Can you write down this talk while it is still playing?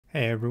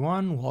Hey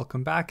everyone,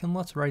 welcome back and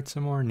let's write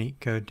some more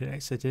Leetcode today.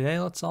 So today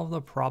let's solve the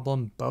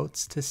problem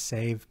boats to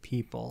save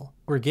people.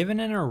 We're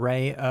given an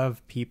array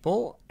of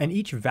people and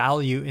each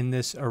value in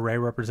this array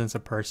represents a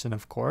person,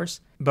 of course,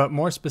 but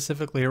more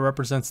specifically it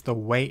represents the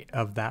weight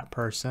of that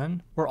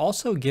person. We're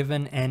also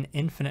given an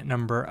infinite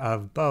number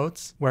of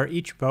boats where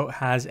each boat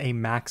has a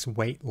max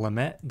weight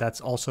limit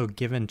that's also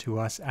given to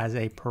us as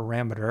a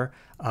parameter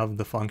of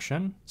the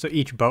function. So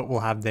each boat will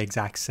have the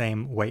exact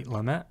same weight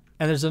limit.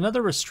 And there's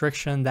another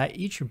restriction that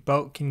each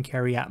boat can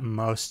carry at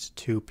most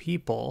 2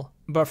 people.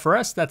 But for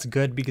us, that's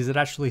good because it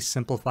actually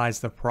simplifies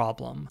the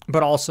problem.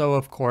 But also,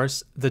 of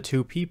course, the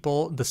 2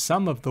 people, the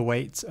sum of the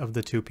weights of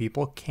the 2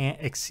 people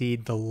can't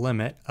exceed the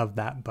limit of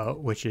that boat,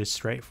 which is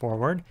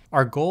straightforward.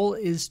 Our goal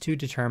is to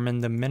determine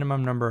the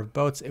minimum number of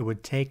boats it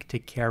would take to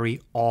carry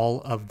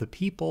all of the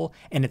people.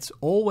 And it's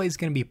always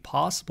going to be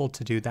possible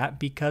to do that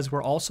because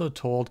we're also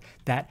told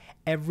that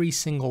every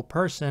single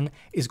person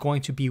is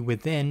going to be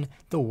within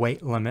the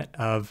weight limit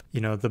of,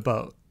 the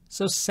boat.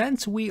 So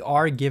since we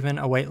are given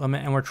a weight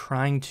limit and we're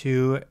trying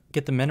to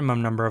get the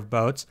minimum number of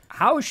boats,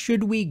 how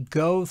should we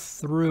go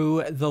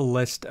through the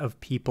list of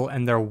people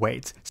and their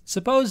weights?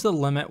 Suppose the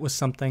limit was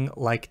something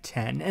like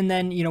 10, and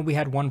then, we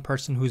had one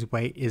person whose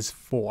weight is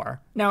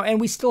 4. Now,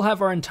 and we still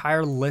have our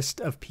entire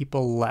list of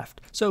people left.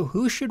 So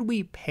who should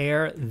we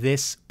pair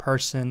this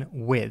person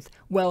with?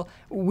 Well,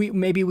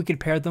 maybe we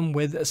could pair them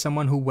with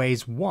someone who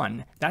weighs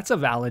 1. That's a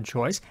valid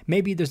choice.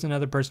 Maybe there's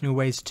another person who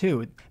weighs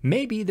 2.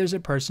 Maybe there's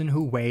a person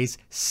who weighs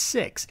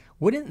 6.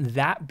 Wouldn't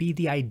that be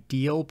the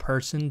ideal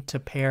person to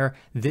pair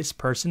this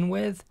person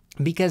with?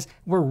 Because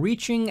we're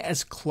reaching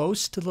as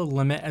close to the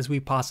limit as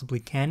we possibly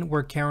can.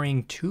 We're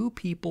carrying 2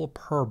 people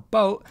per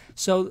boat,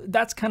 so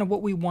that's kind of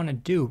what we want to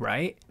do,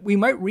 right? We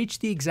might reach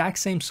the exact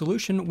same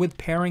solution with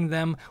pairing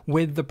them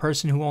with the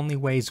person who only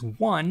weighs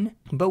 1,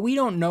 but we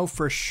don't know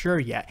for sure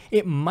yet.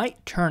 It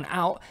might turn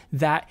out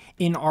that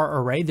in our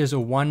array there's a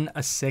 1,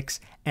 a 6,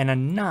 and a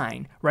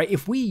 9, right?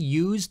 If we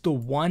use the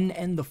 1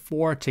 and the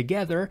 4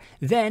 together,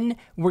 then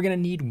we're going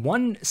to need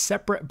 1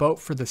 separate boat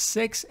for the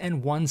 6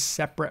 and 1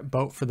 separate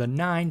boat for the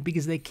 9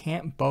 because they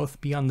can't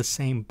both be on the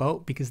same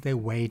boat because they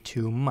weigh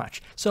too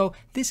much. So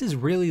this is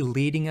really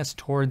leading us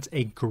towards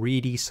a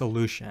greedy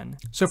solution.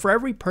 So for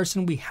every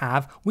person we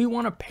have, we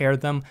want to pair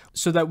them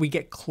so that we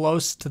get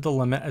close to the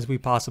limit as we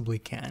possibly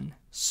can.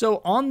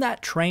 So on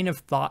that train of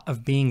thought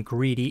of being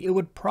greedy, it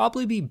would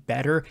probably be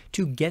better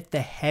to get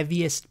the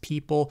heaviest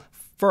people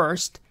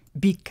first,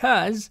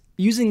 because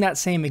using that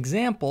same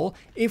example,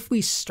 if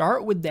we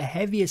start with the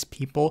heaviest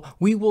people,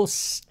 we will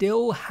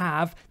still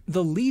have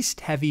the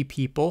least heavy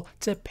people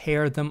to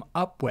pair them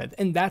up with.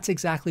 And that's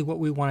exactly what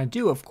we want to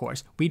do, of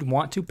course. We'd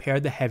want to pair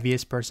the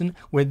heaviest person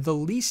with the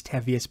least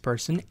heaviest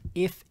person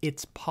if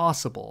it's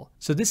possible.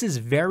 So this is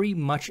very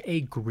much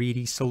a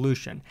greedy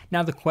solution.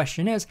 Now the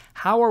question is,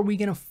 how are we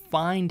going to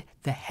find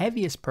the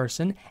heaviest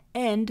person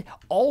and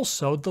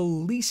also the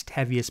least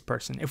heaviest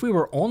person? If we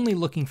were only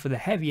looking for the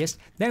heaviest,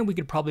 then we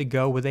could probably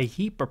go with a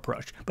heap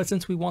approach. But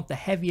since we want the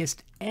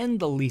heaviest and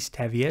the least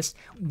heaviest,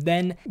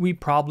 then we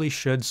probably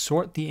should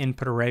sort the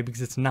input array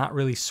because it's not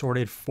really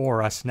sorted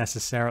for us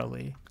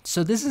necessarily.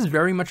 So this is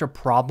very much a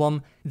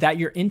problem that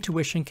your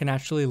intuition can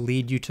actually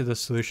lead you to the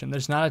solution.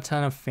 There's not a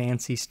ton of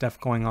fancy stuff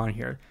going on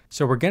here.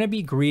 So we're going to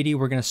be greedy.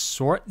 We're going to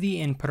sort the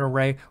input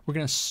array. We're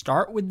going to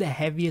start with the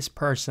heaviest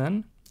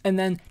person and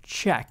then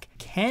check,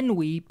 can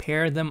we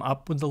pair them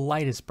up with the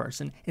lightest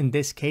person? In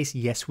this case,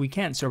 yes, we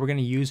can. So we're going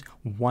to use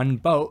 1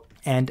 boat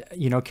and,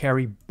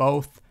 carry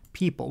both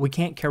people. We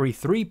can't carry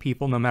 3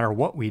 people no matter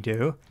what we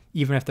do,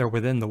 even if they're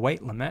within the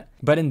weight limit.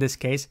 But in this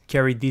case,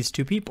 carry these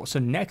 2 people. So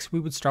next we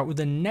would start with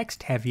the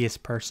next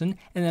heaviest person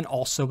and then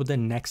also with the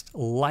next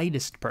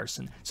lightest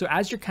person. So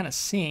as you're kind of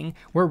seeing,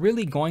 we're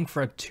really going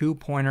for a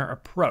 2-pointer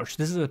approach.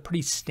 This is a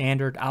pretty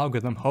standard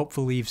algorithm.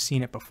 Hopefully you've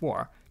seen it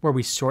before, where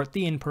we sort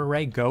the input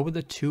array, go with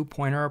a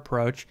 2-pointer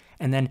approach,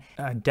 and then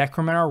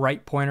decrement our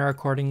right pointer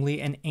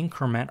accordingly and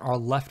increment our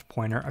left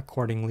pointer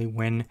accordingly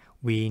when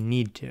we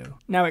need to.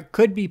 Now it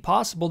could be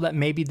possible that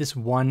maybe this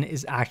 1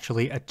 is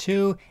actually a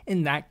 2.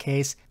 In that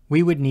case,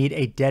 we would need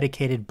a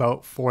dedicated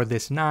boat for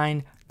this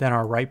 9. Then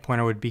our right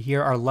pointer would be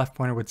here, our left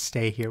pointer would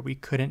stay here. We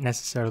couldn't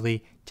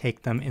necessarily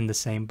take them in the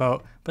same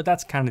boat, but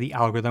that's kind of the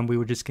algorithm. We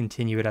would just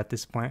continue it at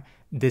this point.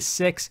 This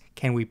 6,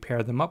 can we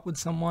pair them up with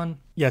someone?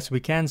 Yes, we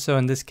can. So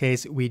in this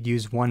case, we'd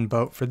use 1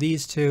 boat for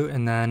these 2,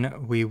 and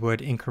then we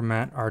would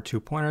increment our 2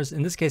 pointers.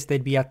 In this case,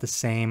 they'd be at the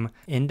same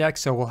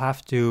index, so we'll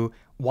have to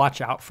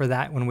watch out for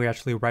that when we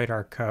actually write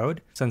our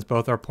code. Since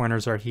both our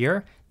pointers are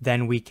here,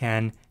 then we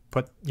can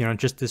put,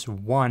 just this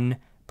 1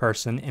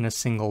 person in a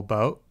single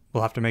boat.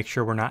 We'll have to make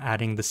sure we're not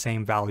adding the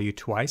same value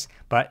twice,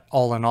 but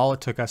all in all,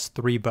 it took us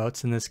 3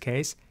 boats in this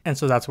case. And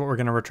so that's what we're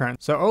going to return.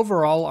 So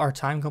overall, our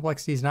time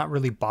complexity is not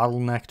really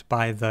bottlenecked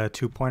by the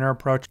 2-pointer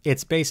approach.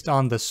 It's based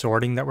on the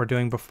sorting that we're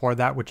doing before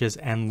that, which is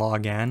n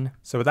log n.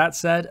 So with that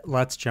said,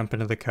 let's jump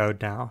into the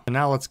code now. So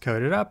now let's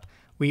code it up.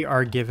 We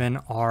are given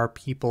our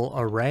people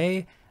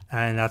array.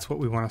 And that's what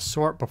we want to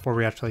sort before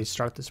we actually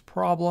start this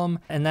problem.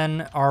 And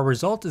then our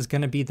result is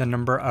going to be the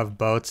number of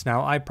boats.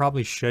 Now, I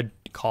probably should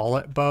call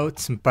it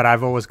boats, but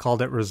I've always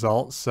called it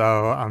results,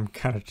 so I'm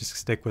kind of just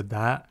stick with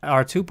that.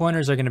 Our 2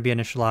 pointers are going to be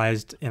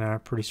initialized in a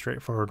pretty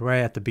straightforward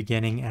way at the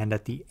beginning and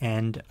at the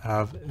end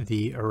of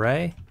the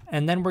array.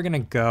 And then we're going to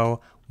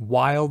go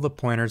while the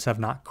pointers have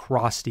not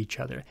crossed each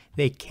other.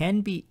 They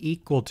can be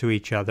equal to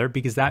each other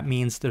because that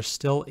means there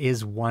still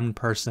is one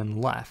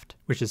person left,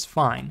 which is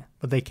fine,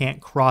 but they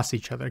can't cross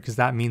each other because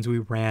that means we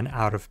ran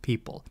out of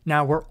people.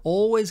 Now we're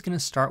always going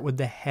to start with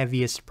the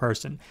heaviest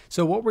person.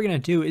 So what we're going to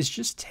do is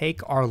just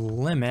take our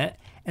limit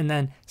and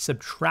then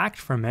subtract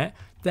from it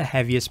the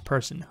heaviest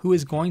person, who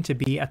is going to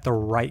be at the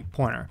right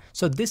pointer.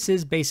 So this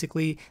is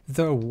basically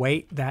the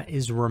weight that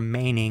is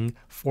remaining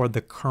for the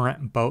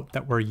current boat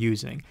that we're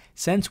using.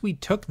 Since we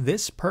took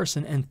this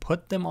person and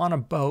put them on a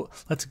boat,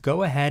 let's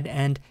go ahead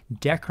and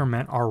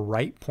decrement our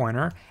right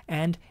pointer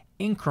and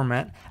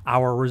increment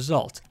our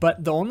result.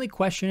 But the only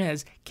question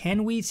is,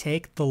 can we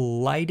take the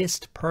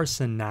lightest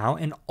person now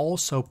and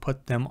also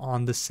put them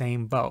on the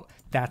same boat?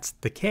 That's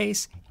the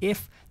case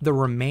if the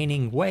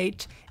remaining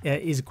weight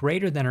is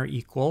greater than or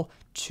equal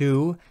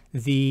to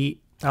the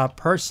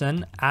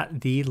person at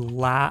the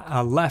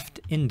left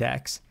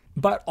index.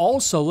 But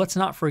also, let's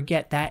not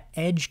forget that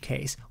edge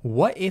case.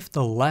 What if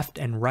the left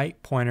and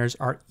right pointers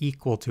are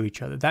equal to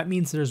each other? That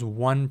means there's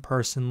one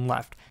person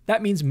left.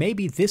 That means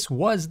maybe this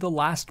was the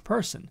last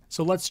person.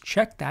 So let's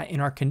check that in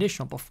our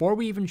conditional. Before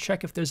we even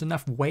check if there's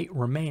enough weight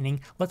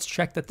remaining, let's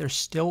check that there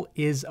still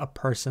is a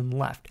person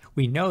left.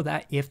 We know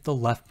that if the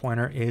left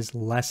pointer is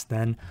less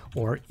than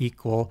or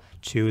equal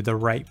to the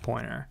right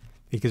pointer.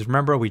 Because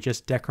remember, we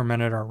just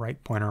decremented our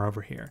right pointer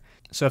over here.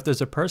 So if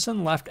there's a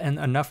person left and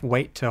enough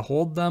weight to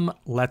hold them,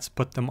 let's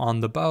put them on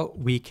the boat.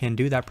 We can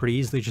do that pretty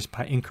easily just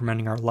by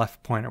incrementing our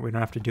left pointer. We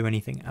don't have to do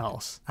anything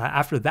else.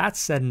 After that's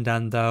said and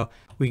done though,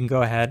 we can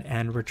go ahead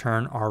and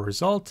return our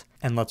result,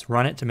 and let's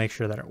run it to make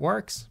sure that it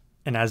works.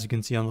 And as you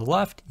can see on the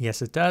left,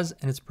 yes it does,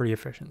 and it's pretty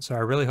efficient. So I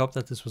really hope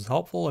that this was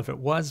helpful. If it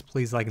was,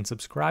 please like and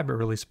subscribe. It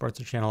really supports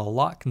the channel a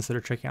lot.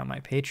 Consider checking out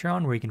my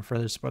Patreon where you can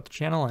further support the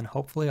channel, and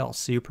hopefully I'll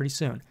see you pretty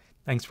soon.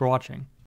 Thanks for watching.